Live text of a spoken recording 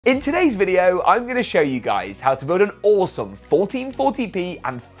In today's video, I'm going to show you guys how to build an awesome 1440p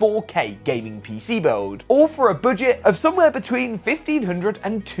and 4K gaming PC build, all for a budget of somewhere between $1,500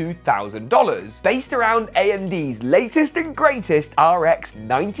 and $2,000, based around AMD's latest and greatest RX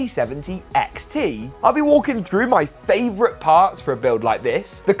 9070 XT. I'll be walking through my favourite parts for a build like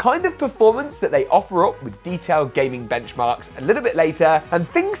this, the kind of performance that they offer up with detailed gaming benchmarks a little bit later, and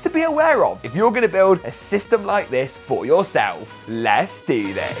things to be aware of if you're going to build a system like this for yourself. Let's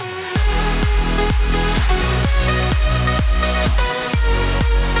do this.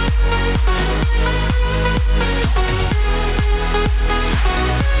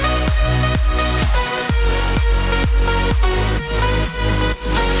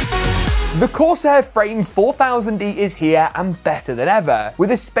 The Corsair Frame 4000E is here and better than ever.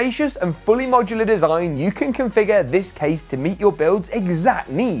 With a spacious and fully modular design, you can configure this case to meet your build's exact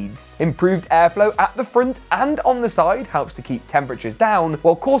needs. Improved airflow at the front and on the side helps to keep temperatures down,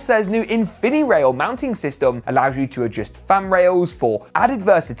 while Corsair's new InfiniRail mounting system allows you to adjust fan rails for added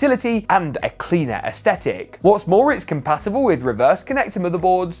versatility and a cleaner aesthetic. What's more, it's compatible with reverse connector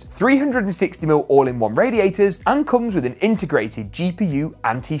motherboards, 360mm all-in-one radiators, and comes with an integrated GPU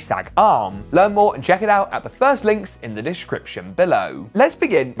anti-sag arm. Learn more and check it out at the first links in the description below. Let's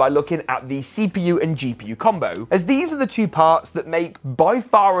begin by looking at the CPU and GPU combo, as these are the two parts that make by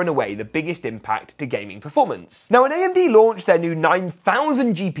far and away the biggest impact to gaming performance. Now, when AMD launched their new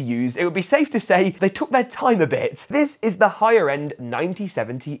 9000 GPUs, it would be safe to say they took their time a bit. This is the higher end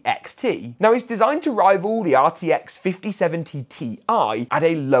 9070 XT. Now, it's designed to rival the RTX 5070 Ti at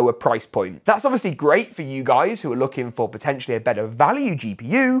a lower price point. That's obviously great for you guys who are looking for potentially a better value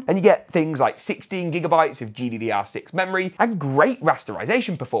GPU, and you get things like 16GB of GDDR6 memory and great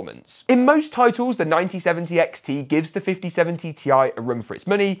rasterization performance. In most titles, the 9070 XT gives the 5070 Ti a run for its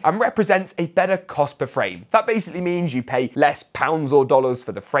money and represents a better cost per frame. That basically means you pay less pounds or dollars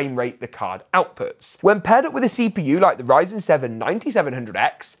for the frame rate the card outputs. When paired up with a CPU like the Ryzen 7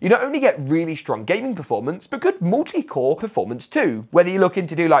 9700X, you not only get really strong gaming performance, but good multi-core performance too. Whether you're looking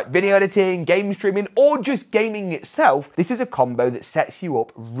to do like video editing, game streaming, or just gaming itself, this is a combo that sets you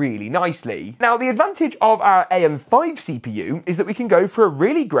up really nicely. Now, the advantage of our AM5 CPU is that we can go for a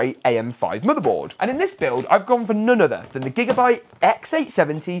really great AM5 motherboard. And in this build, I've gone for none other than the Gigabyte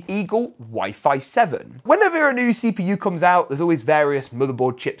X870 Eagle Wi-Fi 7. Whenever a new CPU comes out, there's always various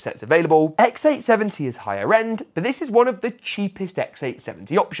motherboard chipsets available. X870 is higher end, but this is one of the cheapest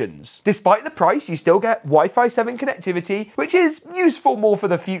X870 options. Despite the price, you still get Wi-Fi 7 connectivity, which is useful more for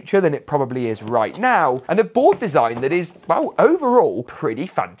the future than it probably is right now, and a board design that is, well, overall pretty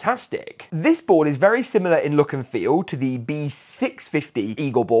fantastic. This board is very similar in look and feel to the B650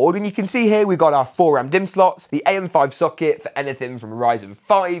 Eagle board, and you can see here we've got our 4 RAM DIMM slots, the AM5 socket for anything from a Ryzen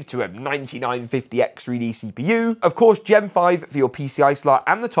 5 to a 9950X 3D CPU, of course Gen 5 for your PCI slot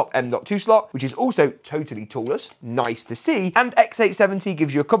and the top M.2 slot, which is also totally toolless, nice to see, and X870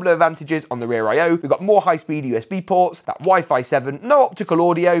 gives you a couple of advantages on the rear I/O. We've got more high-speed USB ports, that Wi-Fi 7, no optical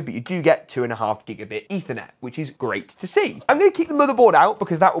audio, but you do get 2.5 gigabit Ethernet, which is great to see. I'm going to keep the motherboard out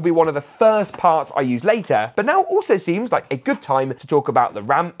because that will be one of the first parts I use later, but now also seems like a good time to talk about the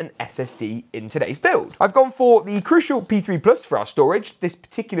RAM and SSD in today's build. I've gone for the Crucial P3 Plus for our storage. This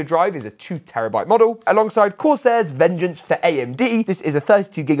particular drive is a 2TB model, alongside Corsair's Vengeance for AMD. This is a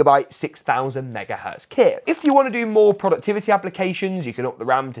 32GB 6000 MHz kit. If you want to do more productivity applications, you can up the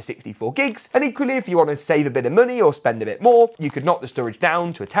RAM to 64 gigs, and equally if you want to save a bit of money or spend a bit more, you could knock the storage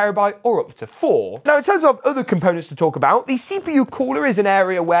down to 1TB or up to 4. Now, in terms of other components to talk about, the CPU cooler is an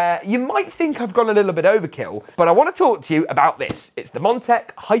area where you might think I've gone a little bit overkill, but I want to talk to you about this. It's the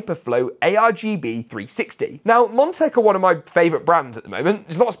Montech Hyperflow ARGB 360. Now, Montech are one of my favourite brands at the moment.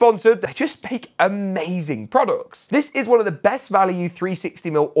 It's not sponsored, they just make amazing products. This is one of the best value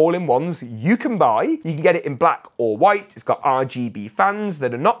 360mm all-in-ones you can buy. You can get it in black or white. It's got RGB fans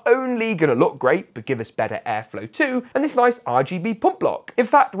that are not only going to look great, but give us better airflow too, and this nice RGB pump block. In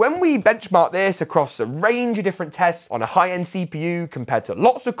fact, when we benchmark this across a range of different tests on a high-end CPU compared to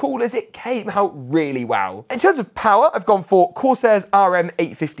lots of coolers, it came out really well. In terms of power, I've gone for Corsair's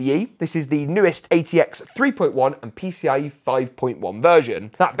RM850e. This is the newest ATX 3.1 and PCIe 5.1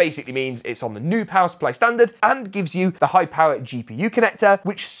 version. That basically means it's on the new power supply standard and gives you the high power GPU connector,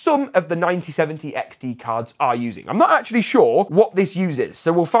 which some of the 9070 XT cards are using. I'm not actually sure what this uses,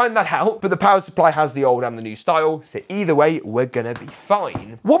 so we'll find that out, but the power supply has the old and the new style, so either way, we're gonna be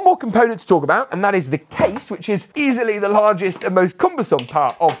fine. One more component to talk about, and that is the case, which is easily the largest and most cumbersome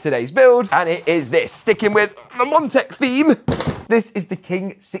part of today's build, and it is this. Sticking with the Montech theme, This is the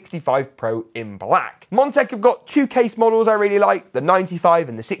King 65 Pro in black. Montech have got two case models I really like, the 95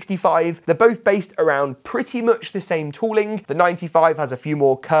 and the 65. They're both based around pretty much the same tooling. The 95 has a few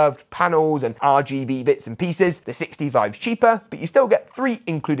more curved panels and RGB bits and pieces. The 65 is cheaper, but you still get 3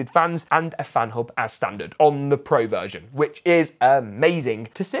 included fans and a fan hub as standard on the Pro version, which is amazing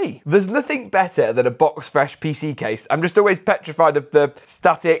to see. There's nothing better than a box fresh PC case. I'm just always petrified of the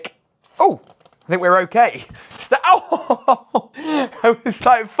static. Oh, I think we're okay. Oh, it's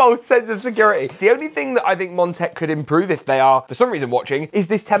like a false sense of security. The only thing that I think Montech could improve, if they are for some reason watching, is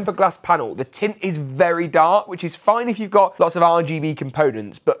this tempered glass panel. The tint is very dark, which is fine if you've got lots of RGB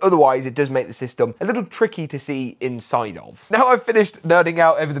components, but otherwise it does make the system a little tricky to see inside of. Now I've finished nerding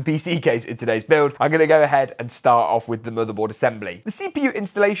out over the PC case in today's build, I'm gonna go ahead and start off with the motherboard assembly. The CPU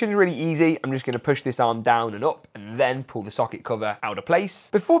installation is really easy. I'm just gonna push this arm down and up and then pull the socket cover out of place.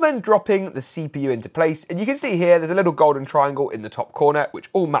 Before then dropping the CPU into place, and you can see here there's a little golden triangle in the top corner which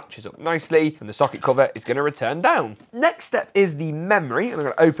all matches up nicely, and the socket cover is going to return down. Next step is the memory, and I'm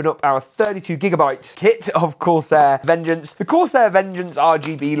going to open up our 32GB kit of Corsair Vengeance. The Corsair Vengeance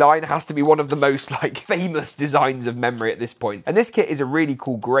RGB line has to be one of the most famous designs of memory at this point, and this kit is a really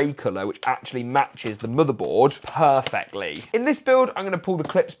cool grey colour which actually matches the motherboard perfectly. In this build I'm going to pull the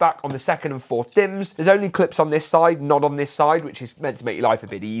clips back on the 2nd and 4th DIMMs. There's only clips on this side, not on this side, which is meant to make your life a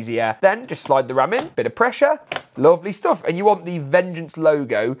bit easier. Then just slide the RAM in, bit of pressure, lovely stuff. And you want the Vengeance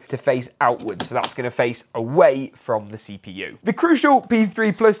logo to face outwards, so that's going to face away from the CPU. The crucial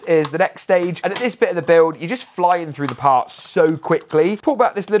P3 Plus is the next stage, and at this bit of the build, you're just flying through the parts so quickly. Pull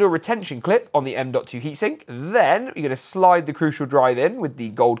back this little retention clip on the M.2 heatsink, then you're going to slide the crucial drive in with the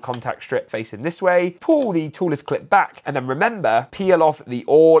gold contact strip facing this way, pull the toolless clip back, and then remember, peel off the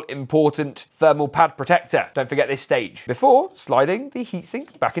all-important thermal pad protector. Don't forget this stage, before sliding the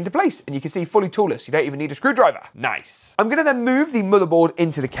heatsink back into place, and you can see fully toolless. You don't even need a screwdriver. Nice. I'm going to then move the motherboard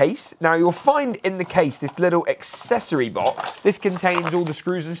into the case. Now you'll find in the case this little accessory box. This contains all the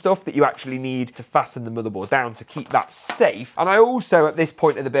screws and stuff that you actually need to fasten the motherboard down to keep that safe. And I also, at this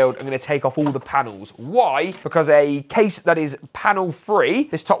point in the build, I'm going to take off all the panels. Why? Because a case that is panel free,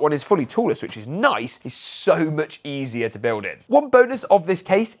 this top one is fully toolless, which is nice, is so much easier to build in. One bonus of this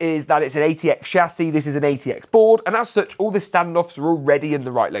case is that it's an ATX chassis. This is an ATX board, and as such, all the standoffs are already in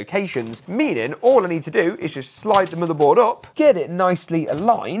the right locations, meaning all I need to do is just slide the motherboard up, get it nicely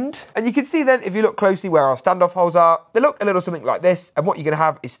aligned, and you can see then, if you look closely where our standoff holes are, they look a little something like this, and what you're going to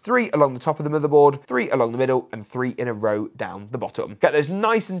have is 3 along the top of the motherboard, 3 along the middle, and 3 in a row down the bottom. Get those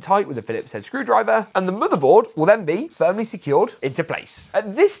nice and tight with a Phillips head screwdriver, and the motherboard will then be firmly secured into place.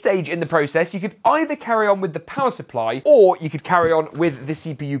 At this stage in the process, you could either carry on with the power supply, or you could carry on with the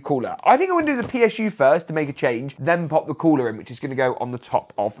CPU cooler. I think I'm going to do the PSU first to make a change, then pop the cooler in, which is going to go on the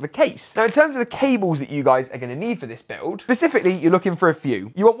top of the case. Now, in terms of the cables that you guys are going to need for this build, specifically, you're looking for a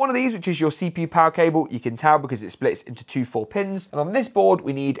few. You want one of these, which is your CPU power cable. You can tell because it splits into 2 4-pins. And on this board,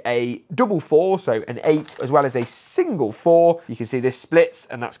 we need a double 4, so an 8, as well as a single 4. You can see this splits,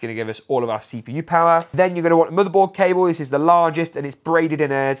 and that's going to give us all of our CPU power. Then you're going to want a motherboard cable. This is the largest, and it's braided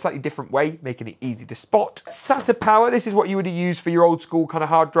in a slightly different way, making it easy to spot. SATA power, this is what you would use for your old school kind of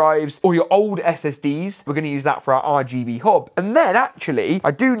hard drives or your old SSDs. We're going to use that for our RGB hub. And then actually,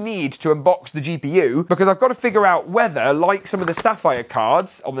 I do need to unbox the GPU because I've got to figure out whether, like some of the Sapphire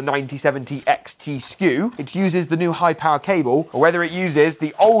cards on the 9070 XT SKU, it uses the new high power cable, or whether it uses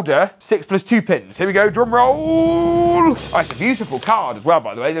the older 6+2 pins. Here we go, drum roll. Oh, it's a beautiful card as well,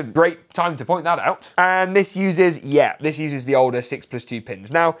 by the way. It's a great time to point that out. And this uses, this uses the older 6+2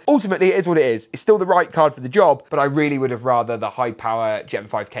 pins. Now, ultimately, it is what it is. It's still the right card for the job, but I really would have rather the high power Gen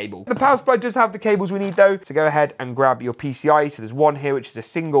 5 cable. The power supply does have the cables we need though, so go ahead and grab your PCI. So there's one here, which is a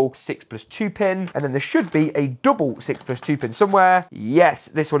single 6+2 pin, and then there should be a double 6+2 pin somewhere. Yes,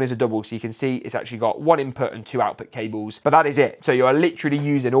 this one is a double, so you can see it's actually got 1 input and 2 output cables, but that is it. So you are literally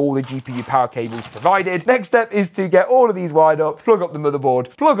using all the GPU power cables provided. Next step is to get all of these wired up, plug up the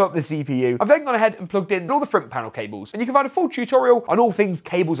motherboard, plug up the CPU. I've then gone ahead and plugged in all the front panel cables, and you can find a full tutorial on all things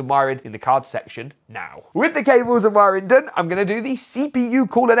cables and wiring in the cards section now. With the cables and wiring done, I'm going to do the CPU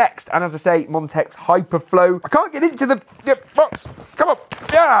cooler next, and as I say, Montech's Hyperflow. I can't get into the box. Come on.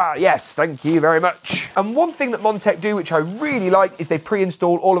 Yeah, yes, thank you very much. And one thing that Montech do, which I really like, is they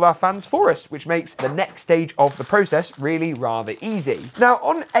pre-install all of our fans for us, which makes the next stage of the process really rather easy. Now,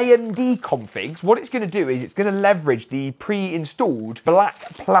 on AMD configs, what it's going to do is it's going to leverage the pre-installed black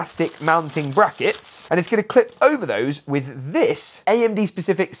plastic mounting brackets, and it's going to clip over those with this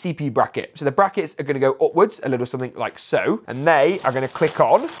AMD-specific CPU bracket. So the brackets are going to go upwards, a little something like so, and they are going to click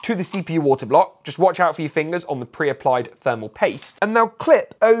on to the CPU water block. Just watch out for your fingers on the pre-applied thermal paste, and they'll clip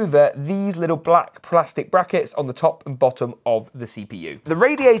flip over these little black plastic brackets on the top and bottom of the CPU. The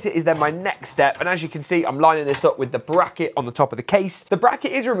radiator is then my next step, and as you can see, I'm lining this up with the bracket on the top of the case. The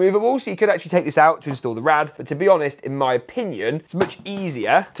bracket is removable, so you could actually take this out to install the rad, but to be honest, in my opinion, it's much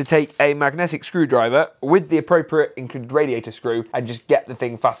easier to take a magnetic screwdriver with the appropriate included radiator screw and just get the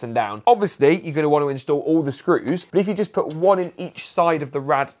thing fastened down. Obviously, you're going to want to install all the screws, but if you just put one in each side of the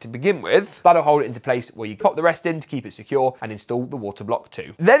rad to begin with, that'll hold it into place where you pop the rest in to keep it secure and install the water block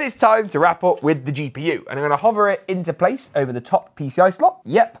too. Then it's time to wrap up with the GPU, and I'm going to hover it into place over the top PCI slot.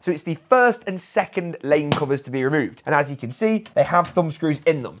 Yep, so it's the first and second lane covers to be removed, and as you can see, they have thumb screws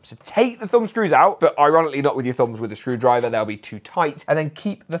in them. So take the thumb screws out, but ironically not with your thumbs with a screwdriver, they'll be too tight, and then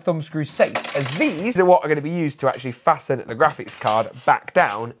keep the thumb screws safe, as these are what are going to be used to actually fasten the graphics card back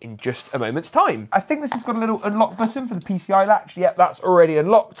down in just a moment's time. I think this has got a little unlock button for the PCI latch. Yep, that's already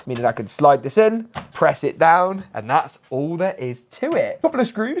unlocked, meaning I can slide this in, press it down, and that's all there is to it. A couple of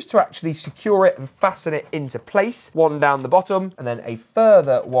screws to actually secure it and fasten it into place, one down the bottom, and then a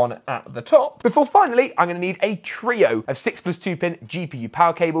further one at the top, before finally I'm going to need a trio of 6+2 pin GPU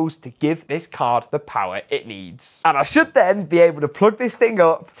power cables to give this card the power it needs. And I should then be able to plug this thing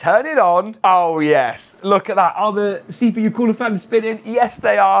up, turn it on. Oh yes, look at that. Are the CPU cooler fans spinning? Yes,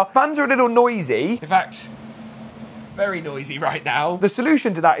 they are. Fans are a little noisy. In fact, very noisy right now. The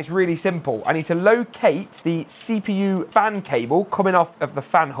solution to that is really simple. I need to locate the CPU fan cable coming off of the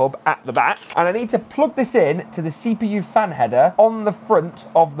fan hub at the back, and I need to plug this in to the CPU fan header on the front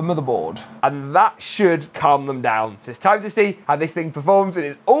of the motherboard, and that should calm them down. So it's time to see how this thing performs, and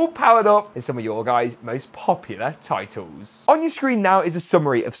it's all powered up in some of your guys' most popular titles. On your screen now is a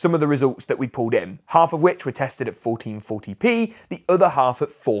summary of some of the results that we pulled in, half of which were tested at 1440p, the other half at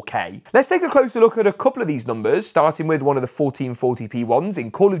 4K. Let's take a closer look at a couple of these numbers, starting with one of the 1440p ones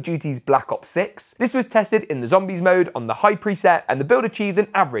in Call of Duty's Black Ops 6. This was tested in the zombies mode on the high preset, and the build achieved an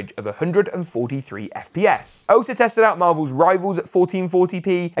average of 143 FPS. I also tested out Marvel's Rivals at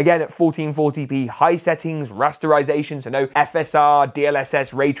 1440p, again at 1440p high settings, rasterization, so no FSR,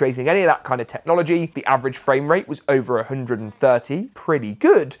 DLSS, ray tracing, any of that kind of technology. The average frame rate was over 130, pretty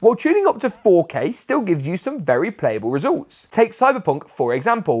good. While tuning up to 4K still gives you some very playable results. Take Cyberpunk for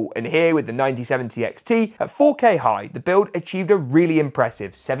example, and here with the 9070 XT at 4K high, the build achieved a really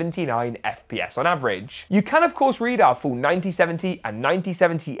impressive 79 FPS on average. You can of course read our full 9070 and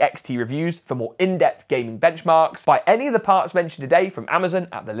 9070 XT reviews for more in-depth gaming benchmarks. Buy any of the parts mentioned today from Amazon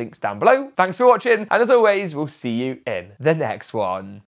at the links down below. Thanks for watching, and as always, we'll see you in the next one.